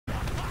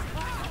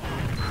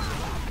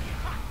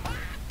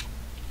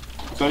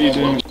thought you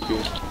didn't.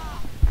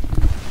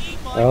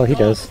 Okay. Oh, he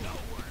does.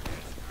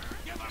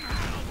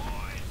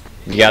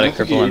 You gotta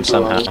cripple him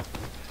somehow.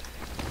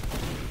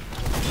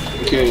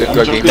 Okay, I'm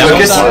Go jumping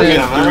game. down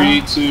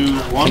in 3, 2,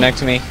 1. Connect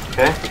to me.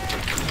 Okay.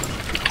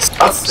 Scout's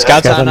dead. Scouts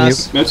Scout on on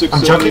us. Medic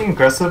I'm jumping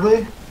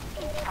aggressively.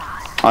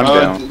 I'm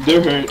down.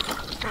 They're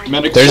hurt.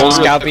 Medic There's a down.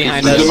 scout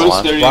behind us.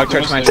 Demo's 30, Walk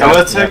towards my Demo's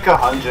I'm 30. trap.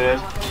 gonna take 100.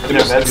 And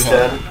their med's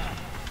dead.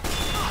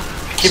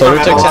 Keep Soldier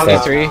our took med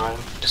alive. 73.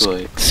 Too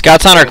late.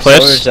 Scouts on our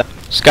cliffs. Soldiers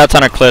down. Scouts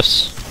on our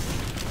cliffs.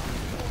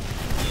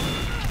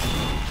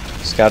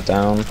 Scout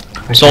down.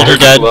 Soldier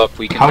dead. Up,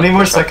 we can How many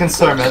more push up. seconds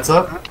till our med's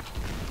up?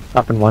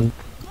 Up in one.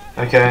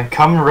 Okay,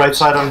 come right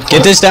side on Get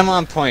cliff. this demo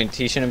on point.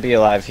 He shouldn't be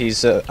alive.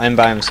 He's in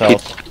by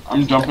himself.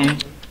 I'm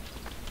jumping.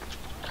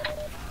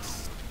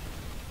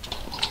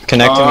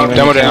 Connect to me when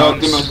Demo you can. down.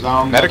 Demo's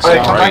down. Medic's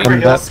Alright, down, come back right? for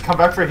Coming heals. Come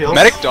back for heals.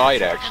 Medic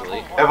died,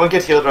 actually. Everyone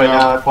get healed right Yeah.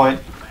 now at point.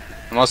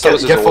 Unless that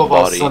was his Get full old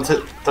balls. body.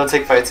 Don't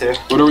take fights here.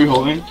 What are we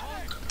holding?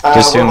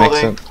 Just we're do mix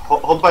holding. up.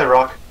 Hold by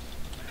rock.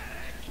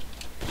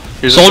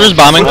 Here's a Soldiers soldier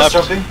bombing. Soldier's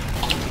left.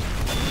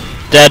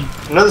 jumping. Dead.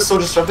 Another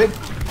soldier's jumping.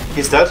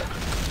 He's dead.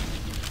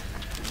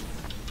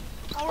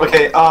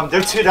 Okay,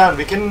 they're 2 down.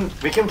 We can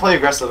play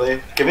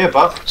aggressively. Give me a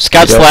buff.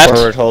 Scouts Go left.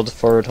 Forward hold.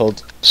 Forward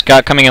hold.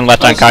 Scout coming in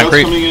left on Scouts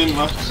concrete. coming in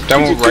left.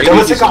 Demo He took- right. Demo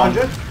he's took down.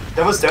 100.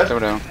 Demo's dead. Demo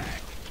down.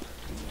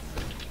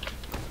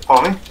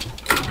 Follow me.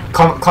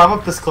 Climb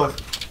up this cliff.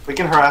 We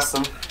can harass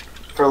them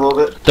for a little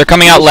bit. They're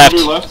coming out left.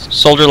 Soldier left.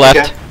 Soldier left.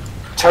 Okay.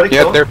 Try to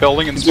Yeah, kill. they're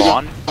building and He took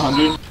spawn.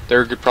 100.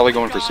 They're probably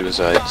going for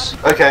suicides.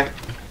 Okay.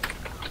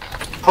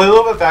 Play a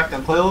little bit back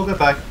then. Play a little bit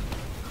back.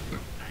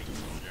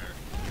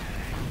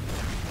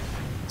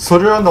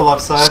 Soldier on the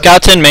left side.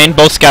 Scouts in main.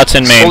 Both scouts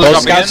in main. Soldier Both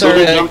jumping scouts in. are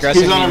Soldier jumped.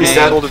 aggressive. He's on our main. He's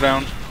dead. Soldier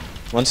down.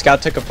 One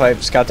scout took a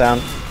pipe. Scout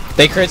down.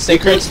 They crits. They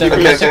crits. They Med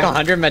crits. took Okay.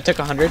 100. Med took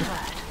 100.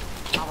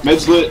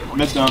 Med's lit.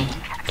 Med's down.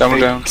 Demo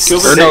Hey, down. kill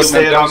Or the no,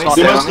 stay Demo's on not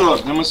me, Demo's down. still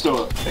up. Demo's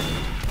still up.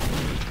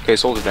 Okay,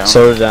 soldier down.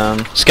 Soldier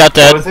down. Scout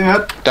dead. Everything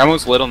up?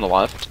 Demo's lit on the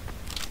left.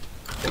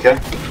 Okay.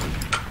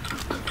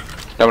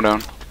 Demo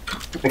down.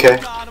 Okay.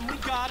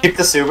 Keep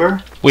the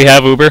Uber. We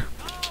have Uber.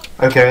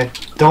 Okay.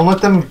 Don't let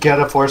them get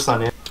a force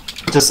on you.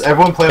 Just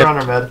everyone play around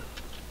our med.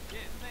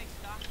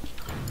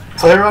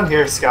 Play around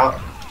here, scout.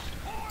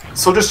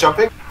 Soldier's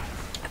jumping.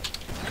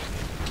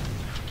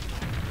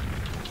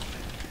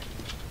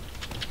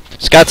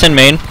 Scouts in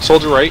main.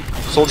 Soldier right.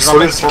 Soldier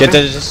jumping. Soldier's jumping.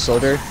 Get the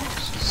soldier.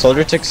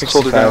 Soldier took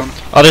Soldier down.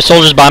 65. Other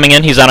soldiers bombing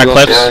in. He's on our Who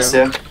else cliffs.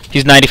 Yeah, I see him.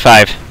 He's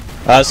 95.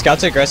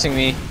 Scouts aggressing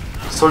me.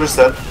 Soldier's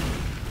dead.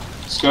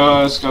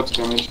 Scout's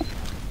damage.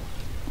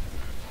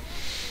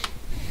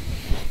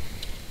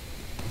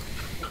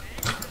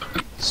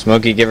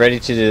 Smokey, get ready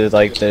to do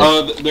like the.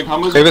 The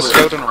combos. They have a are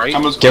scout clear. on right.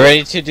 Combos Get clear.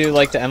 ready to do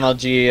like the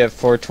MLG at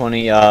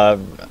 420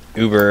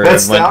 Uber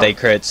That's when down. they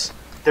crits.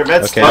 Their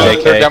med's Okay, dead.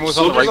 okay. Their demo's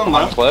on the Soldier's right on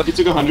behind left. cliff. He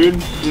took 100.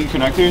 He's in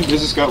connector.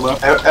 There's a scout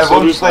left. Everyone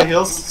Soldier's play left.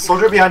 heals.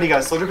 Soldier behind you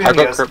guys. Soldier I behind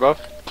you got guys. crit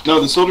buff.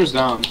 No, the soldier's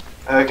down.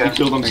 Okay. He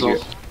killed Thank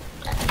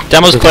himself.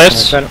 Demo's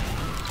cliffs.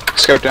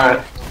 Scout down.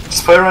 Alright.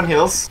 Just play around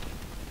heals.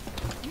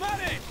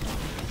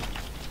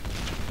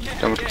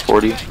 Demo took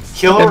 40.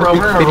 Heal a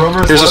roamer. A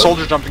roamer's Here's a low.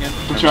 soldier jumping in.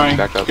 I'm trying.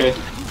 Back up. Okay.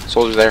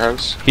 Soldier's their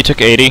house. He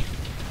took 80.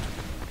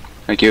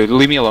 Thank you.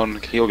 Leave me alone.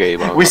 Heal Gabe.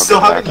 We still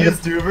I'll haven't come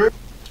used Uber.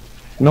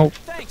 Nope.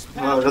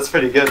 Oh, that's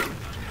pretty good.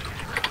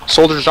 back.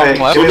 Soldier's jumping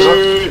Hey, left. give me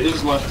Soldier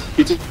is left.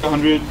 He took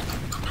 100.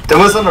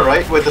 Demo's on the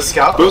right with the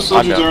scout. Both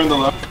soldiers down. are on the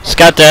left.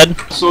 Scout dead.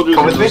 Soldiers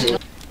Come are with me.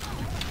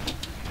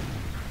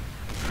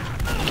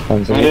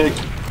 One's in. medic.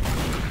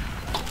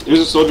 There's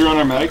a soldier on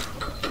our medic.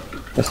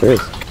 Yes, there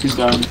is. He's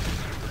down.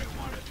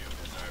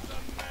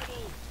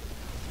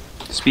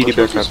 Speedy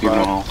back up, you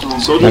know.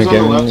 Soldier's on the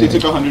Okay. left. He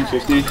took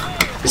 150.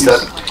 He's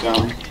dead.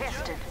 Down.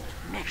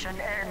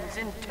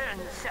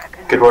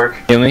 Good work.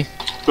 Heal me.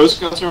 Both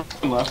scouts are on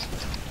the left.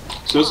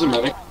 So is the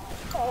medic.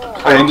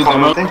 Alright, And the come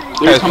demo. with me.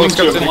 They're Guys, coming both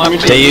through. scouts in They're left. coming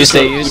through. They use, The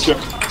they truck, use. the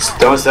truck.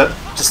 Demo's dead.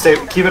 Just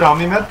stay. Keep it on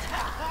me, man.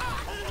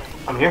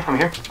 I'm here. I'm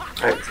here.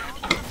 Alright.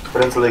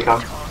 Put it until they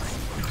come.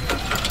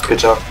 Good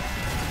job.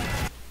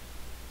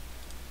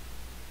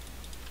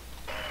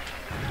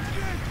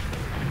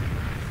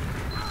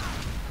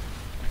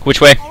 Which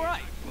way?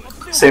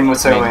 Same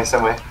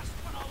way.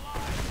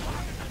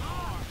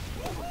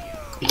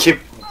 You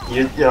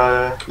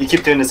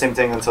keep doing the same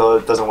thing until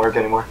it doesn't work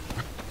anymore.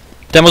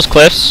 Demo's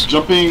cliffs.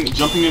 Jumping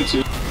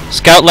into.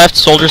 Scout left.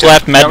 Soldiers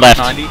left. Med Down left.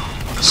 90.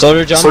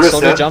 Soldier jumped. Soldier's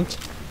Soldier dead. jumped.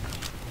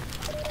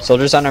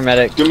 Soldier's on our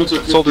medic. Demo took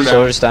 50. Soldier down.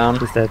 Soldier's down.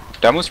 He's dead.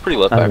 Demo's pretty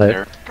lit I'm back lit.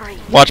 there.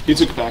 Watch. He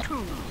took back.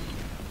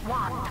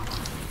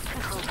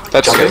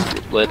 That's Okay.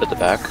 good. Lit at the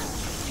back.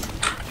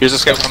 Here's a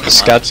scout coming.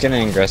 Scout's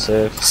getting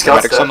aggressive.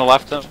 Scout's Medic's on the dead.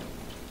 left though.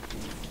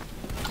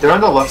 They're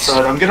on the left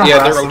side. I'm gonna Yeah,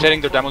 harass they're them.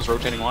 rotating. Their demo's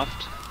rotating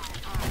left.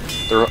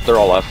 They're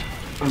all left.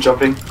 I'm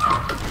jumping.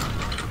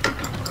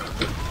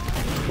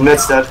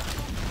 Ned's dead.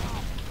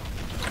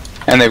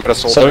 And they've got a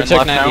soldier Soldier in took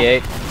left now.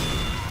 98.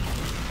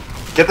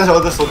 Get the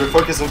other soldier.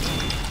 Focus him.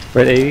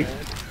 Ready?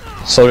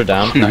 Soldier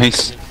down.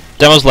 Nice.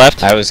 Demo's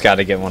left. I always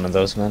gotta get one of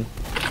those, man.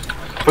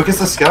 Focus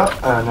the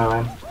scout. No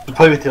man.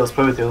 Play with heals.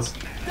 Play with heals.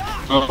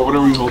 What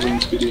are we holding,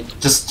 Speedy?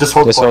 Just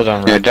hold Just point. hold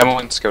on. Yeah, Right. demo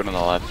and scout on the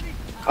left.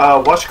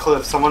 Watch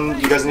cliff. Someone,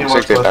 you guys need to Looks watch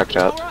like they cliff. backed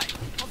up.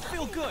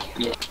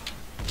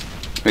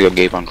 We got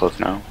Gabe on cliff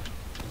now.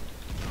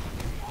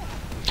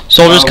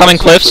 Soldiers coming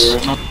What's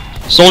cliffs. up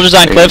there? Soldiers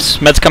on cliffs.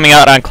 Med's coming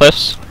out on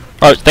cliffs.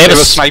 Oh, they have a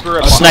sniper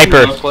at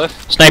sniper. bottom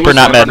cliff. Sniper,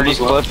 not med. Underneath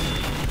cliff.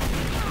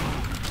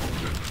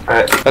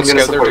 Alright, I'm Let's gonna go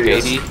there support to you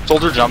guys. 80.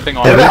 Soldier jumping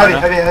on Heavy, Arena.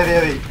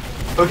 heavy.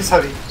 Focus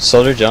heavy.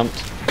 Soldier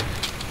jumped.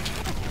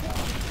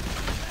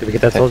 Did we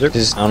get that soldier?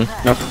 He's down.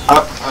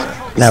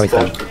 Now we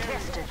dead. can.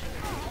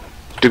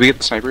 Did we get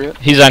the sniper yet?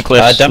 He's on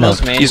cliffs.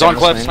 Demo's main. He's on Demo's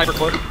cliff, main. sniper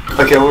cliff.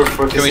 Okay, we're Can we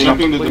focusing. jump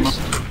Jumping in, to please?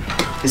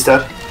 demo. He's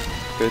dead.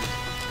 Good.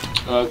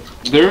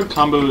 Their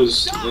combo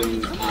is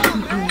in.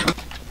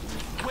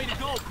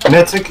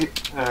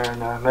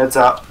 Med's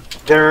out.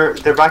 They're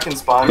back in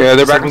spawn. Yeah,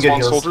 they're so back we in can spawn.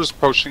 get heals. Soldiers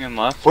pushing in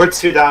left. We're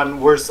 2 down.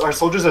 Our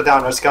soldiers are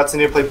down. Our scouts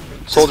need to play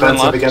Soldier in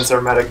defensive left. against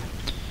our medic.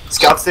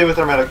 Scouts stay with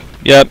our medic.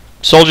 Yep.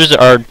 Soldiers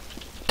are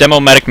demo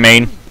medic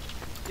main.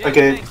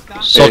 Okay,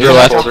 Soldier Yeah,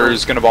 left. Soldier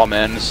is gonna bomb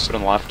in. This is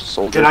on the left.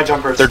 Soldier. can I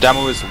jumpers? Their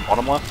demo is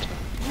bottom left.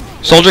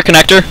 Soldier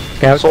connector.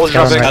 Scout, Soldier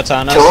scout on jumping. right. That's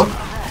on Kill us.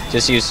 him.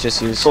 Just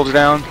use. Soldier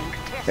down.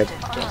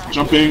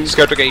 Jumping.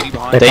 Scout took 80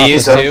 behind. They They pop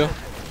use us up. 2.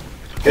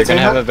 They're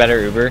gonna have a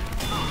better Uber.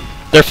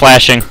 They're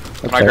flashing.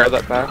 Can I grab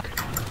that back?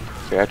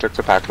 Okay, I took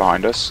the pack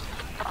behind us.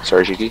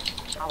 Sorry, Shiki.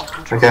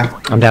 Okay.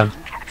 I'm down.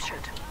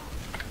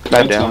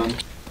 Bad down.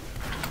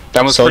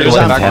 Demo's pretty Soldiers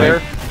low on back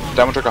panic. there.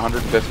 Demo took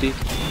 150.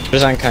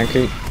 Soldiers on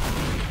concrete.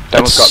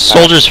 Demo's got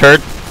Soldiers hurt.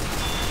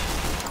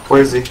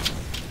 Where is he?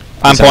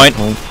 On point.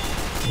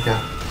 Okay.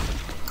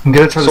 I'm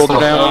gonna try to Soldier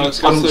stop. down. Let's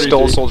go I'm 33.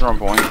 still a soldier on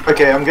point.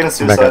 Okay, I'm gonna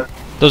suicide.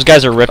 Those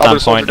guys are ripped Other on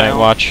point. soldier Don't down.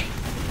 watch.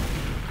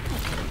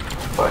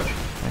 Fuck.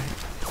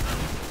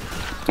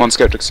 One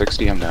scout took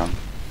 60. I'm down.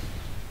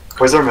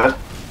 Where's our med?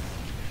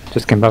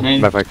 Just came up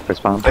Main. by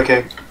spawn.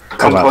 Okay.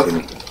 Come wow.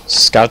 cliff.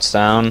 Scouts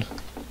down.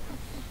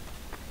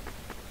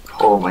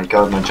 Oh my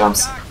god, my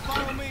jumps.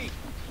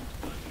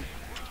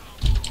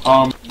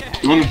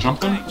 You want to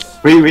jump in?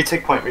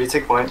 Retake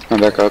point. I'm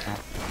back up.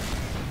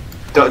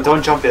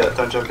 Don't jump yet.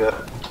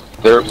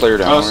 They're a player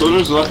down.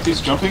 Soldiers left.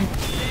 He's jumping.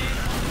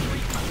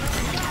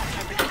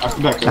 I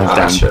can back I'm up.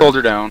 down. shit.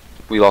 Soldier down.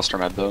 We lost our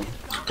med though.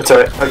 It's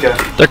alright. Okay.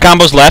 Their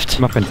combos left.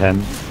 I'm up in 10.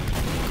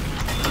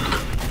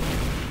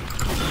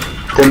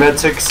 The med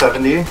took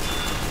 70.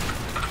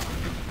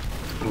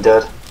 I'm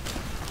dead.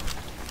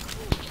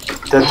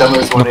 Dead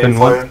demo's Up in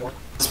 184.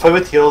 Let's play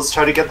with heals.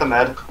 Try to get the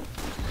med.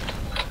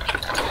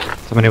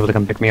 Someone able to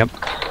come pick me up?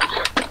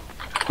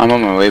 I'm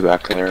on my way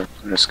back there.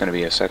 It's gonna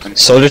be a second.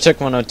 Soldier took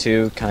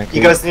 102 concrete.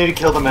 You guys need to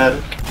kill the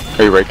med.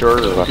 Are you right door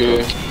or left Okay.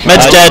 door?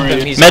 Med's Uh,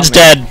 dead. he's Med's on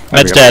dead. There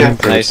Med's we go. dead.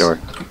 Okay. Nice. Door.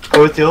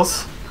 Go with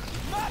heals.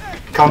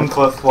 Come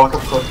cliff. Walk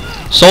up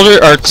cliff.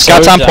 Soldier or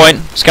Scout's on down. point.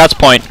 Scout's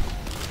point.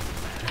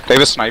 They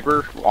have a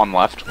sniper on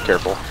left.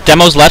 Careful.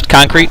 Demo's left.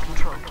 Concrete.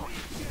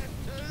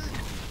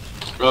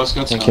 Let's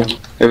go. Thank you.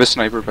 They have a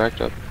sniper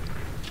backed up.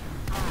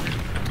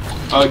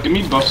 Give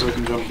me buff so I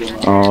can jump in.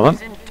 Hold on.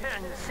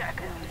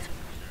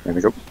 There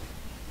we go.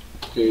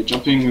 Okay,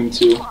 jumping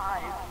into.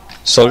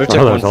 Soldier took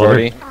Oh, there's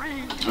 140.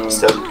 He's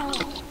dead.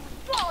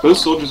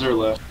 Those soldiers are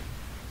left.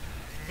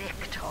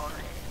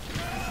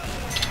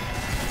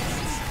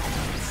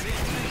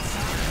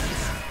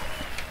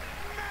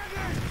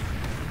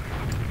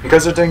 You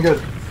guys are doing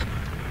good.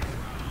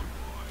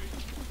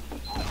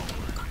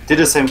 Did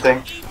the same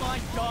thing.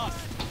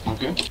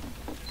 Okay.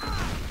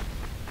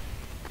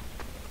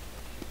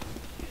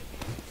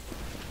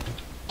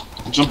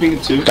 Jumping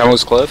into.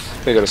 Demo's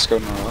cliff. They got a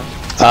scout on our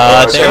left.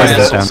 They Soldiers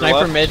were down. in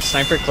sniper mid,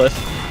 sniper cliff.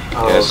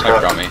 Oh, Yeah, sniper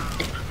crap. got me.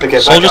 Okay,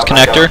 back Soldier's up,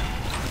 back connector. up.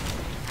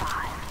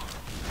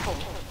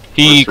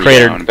 He We're three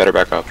cratered. down. Better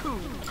back up.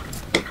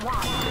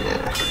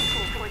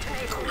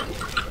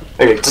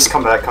 Okay, just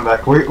come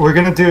back. We're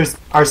gonna do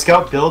our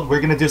scout build.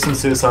 We're gonna do some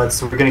suicides,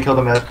 so we're gonna kill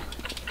the med.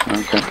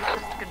 Okay.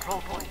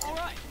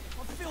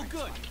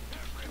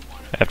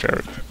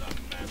 After.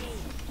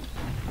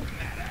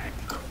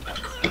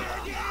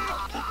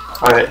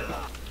 Alright.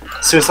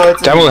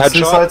 Suicides Demo in, headshot.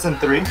 suicides in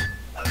 3.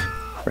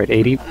 Right,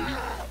 80.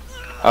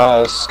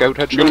 Scout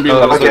headshot. Gonna be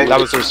that, was okay. their, that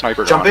was their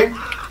sniper Jumping.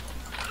 gone.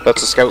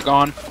 That's a scout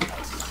gone.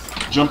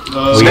 Jump. We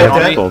Yeah, got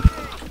dead. gold.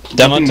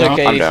 Demo Jumping took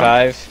now. I'm down.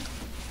 85.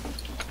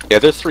 Yeah,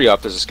 they're 3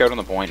 up. There's a scout on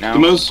the point now. The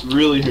most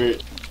really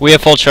hurt. We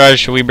have full charge.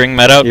 Should we bring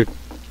Med out? You-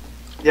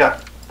 Yeah.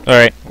 All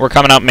right. We're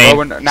coming out main.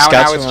 Oh, now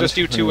Scouts it's are just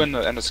on- you two and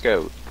the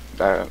scout.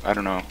 I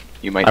don't know.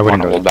 You might I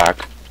want wouldn't to go hold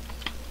back.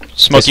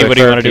 Smokey, Just what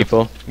do you wait want for to do?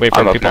 people. Wait for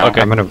I'm up people. now.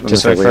 Okay. I'm gonna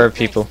Just say wait for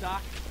people.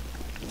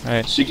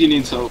 Shiki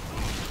needs help.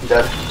 I'm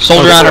dead.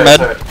 Soldier Oh, on our sorry, med.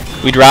 sorry.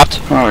 We dropped.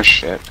 Oh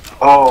shit.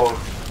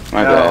 Oh,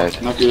 My No.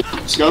 bad. Not good.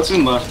 Scouts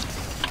in left.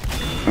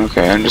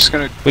 Okay, I'm just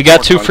gonna. We got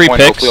work 2 on free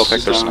point. picks. Hopefully, I'll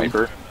pick their Down.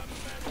 sniper.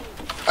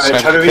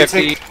 alright. Sniper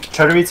 50.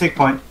 Try to retake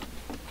point.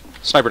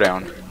 Sniper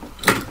down.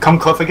 Come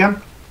cliff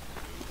again.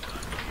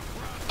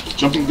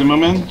 Jumping demo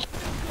man.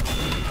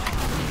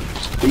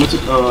 Demo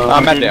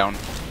took. Med down.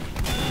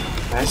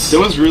 Nice.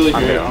 Demo's really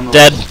I'm hurt. down. on the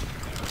Dead. left.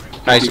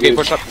 Nice, you get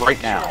pushed up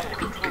right now.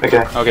 Okay.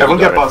 Everyone we got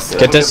get bust.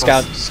 Get this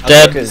Everyone scout.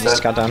 Dead. Is this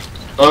scout down?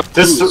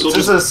 There's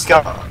Soldier. a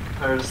scout.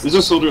 There's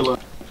a soldier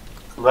left.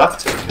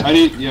 Left. I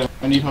need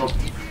help.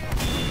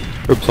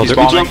 Oops, He's soldier. He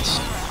bombing.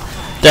 jumped.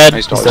 Dead.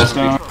 Nice He's dodge.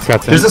 dead.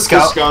 Scout's in. There's a Just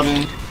scout.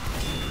 scouting.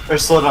 Or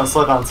slow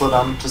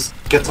down. Just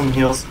get some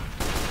heals.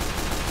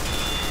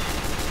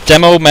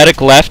 Demo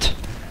medic left.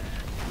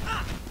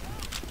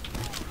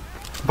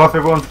 Buff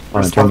everyone. Alright,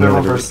 Buff turn the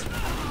everyone other first.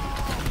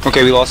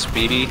 Okay, we lost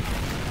Speedy.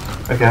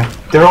 Okay.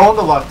 They're all on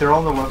the left.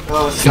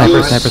 Oh,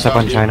 Sniper's up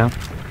on China.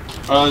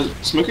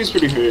 Smokey's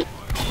pretty hurt.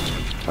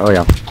 Oh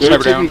yeah. They're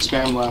Sniper taking down.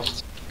 spam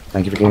left.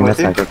 Thank you for getting that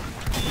I'm with sniper.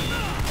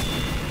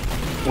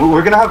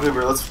 We're gonna have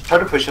Uber. Let's try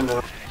to push in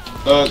there.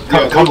 Yeah, Come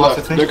they're left left.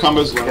 with me. Their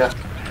combo's left.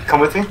 Yeah.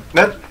 Come with me.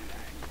 Med.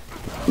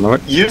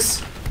 What?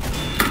 Use.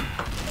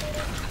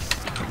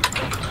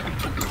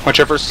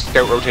 Whichever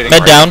scout rotating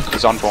Med right down.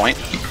 is on point.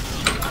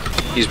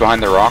 He's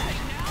behind the rock.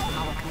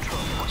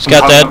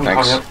 Scout dead.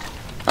 Thanks.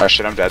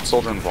 Shit, I'm dead.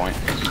 Soldier on point.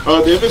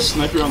 They have a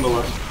sniper on the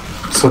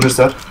left. Soldier's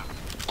dead.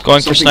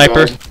 Going for Something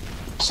sniper. bad.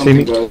 Something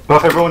me. bad.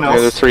 Buff everyone Yeah,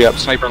 they're else. 3 up.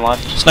 Sniper on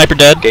left. Sniper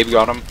dead. Gabe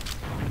got him.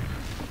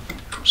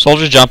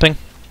 Soldier jumping.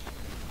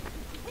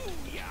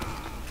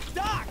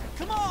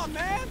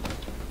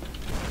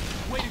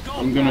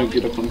 I'm gonna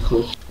get up on the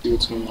cliff, see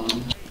what's going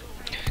on.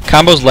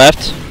 Combo's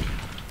left.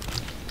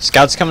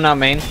 Scout's coming out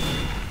main.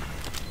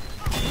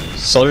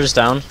 Soldier's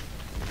down.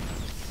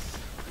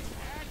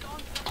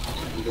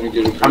 I'm gonna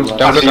get up. I'm left.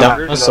 down to Yeah.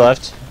 the Down's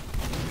left.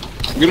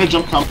 I'm gonna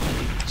jump comp.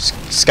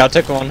 Scout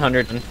took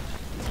 100.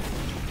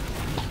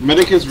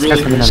 Medic is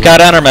really Coming hurt. in.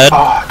 Scout on our med.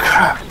 Oh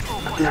crap.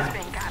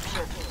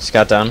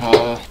 Scout down.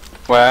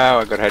 Wow,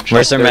 I got a headshot.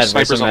 Where's their med?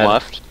 Snipers Where's their on med?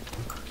 left.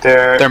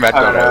 They're med I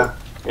don't got know. out.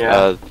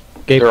 Yeah.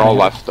 Gabe, They're all come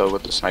here. left though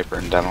with the sniper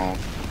and demo.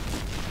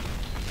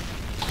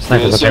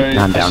 Sniper's up sorry, there.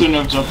 Nah, I'm I down. shouldn't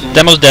have jumped in.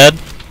 Demo's dead.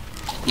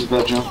 It was a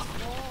bad jump.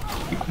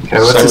 Okay,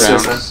 what's So this? down.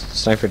 Citizen?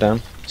 Sniper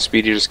down.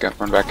 Speedy just got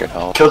run back at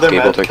hell. Kill their Gabe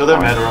will med. take Kill their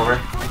the med, point. Rover.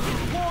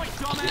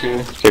 Okay,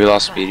 Okay, we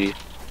lost Speedy.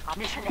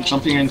 I'm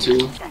jumping in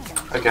too.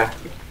 Okay.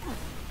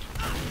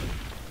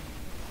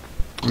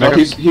 Oh,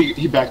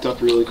 he backed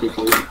up really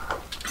quickly.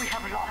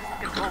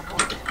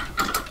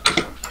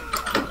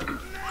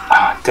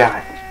 Ah, damn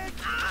it.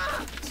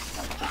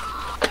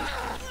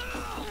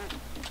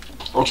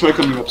 I'll try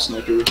coming up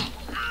sniper.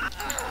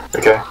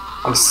 Okay.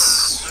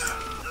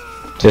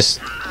 Just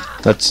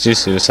let's do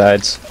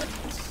suicides.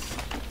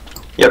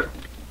 Yep.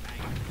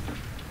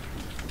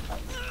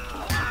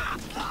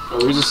 Oh,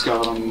 there's a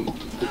scout on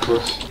the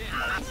cliff.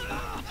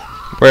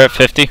 We're at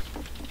 50.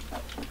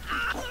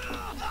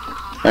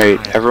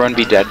 Alright, everyone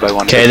be dead by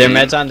 1. Okay, their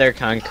med's on their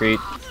concrete.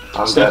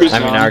 I'm Sniper's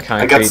dead. I mean down. our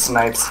I got concrete.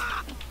 snipes.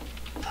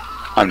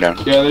 I'm down.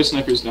 Yeah, their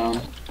sniper's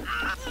down.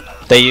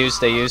 They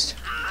used.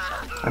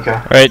 Okay. Alright,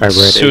 Alright, we're at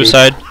 80.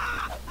 suicide.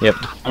 Yep.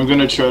 I'm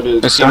gonna try to.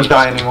 This Don't seems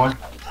die anymore.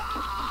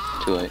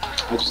 too late.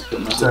 I just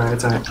didn't It's know. alright,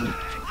 it's alright.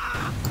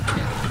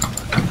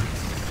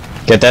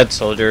 Get that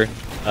soldier.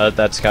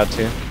 That scout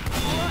too.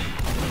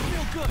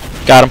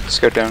 Got him. Let's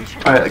go down.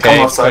 Alright, come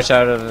Okay, outside. push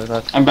out of the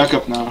left. I'm back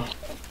up now.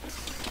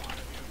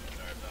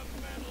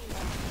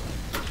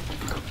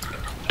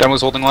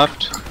 Demo's holding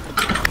left.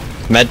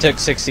 Med took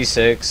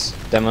 66.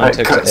 Demo Alright,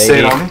 took stay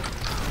it 80. on me.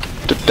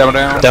 Demo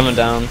down. Demo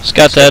down.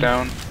 Scout Stay dead.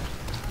 down.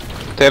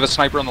 They have a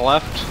sniper on the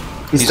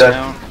left. He's dead.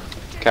 down.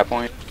 Cap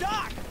point.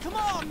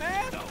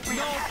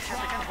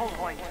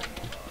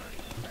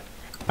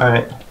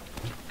 Alright.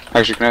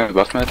 Actually, can I have a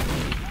buff med?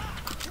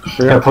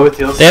 Yeah, put with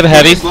heals. They have a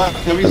heavy. Heavy's left.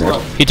 Heavy's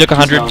left. He took He's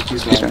 100. down,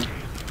 he's He's down. down.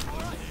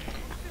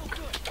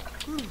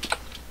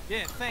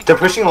 They're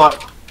pushing a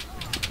lot.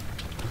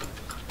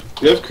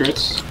 They have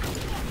crits.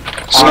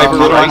 Sniper they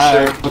don't right have,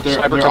 there. but they're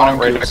Sniper on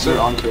right crits. exit.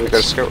 They're on Got a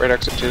crits. scout right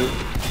exit too.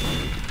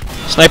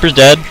 Sniper's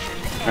dead.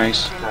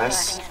 Nice.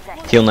 Nice.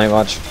 Heal night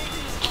watch.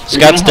 They're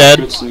Scout's gonna have dead.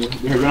 crits soon.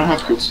 They're gonna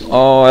have crits soon.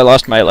 Oh, I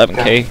lost my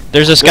 11k.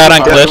 There's a scout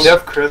on They cliffs. They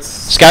have crits.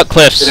 Scout Did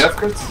cliffs. they have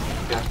crits?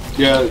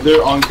 Yeah,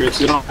 they're on crits.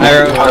 They don't.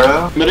 Pyro.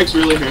 Pyro. Medic's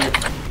really hurt.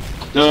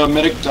 The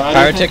medic died.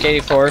 I Pyro think. took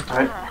 84.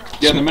 Alright.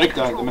 Yeah, the medic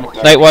died. The medic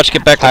died. Night watch,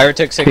 get back. Pyro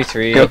took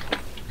 63. Yep.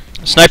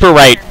 Sniper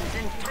right.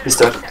 He's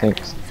dead.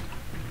 Thanks.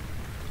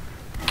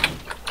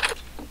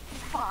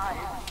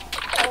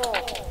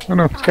 Oh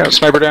no, scout.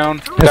 Sniper down.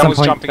 That's on Demo's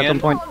point. jumping That's on in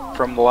point.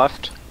 from the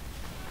left.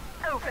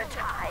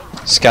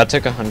 Scout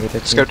took 100. I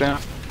think. Scout down.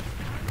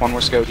 One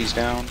more scout, he's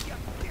down.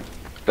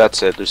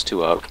 That's it, there's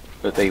 2 up.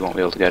 But they won't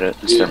be able to get it.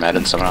 It's their med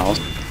and someone else.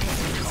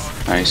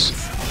 Nice.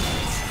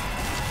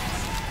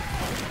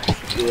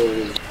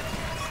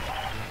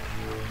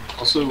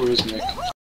 Also, where's Nick?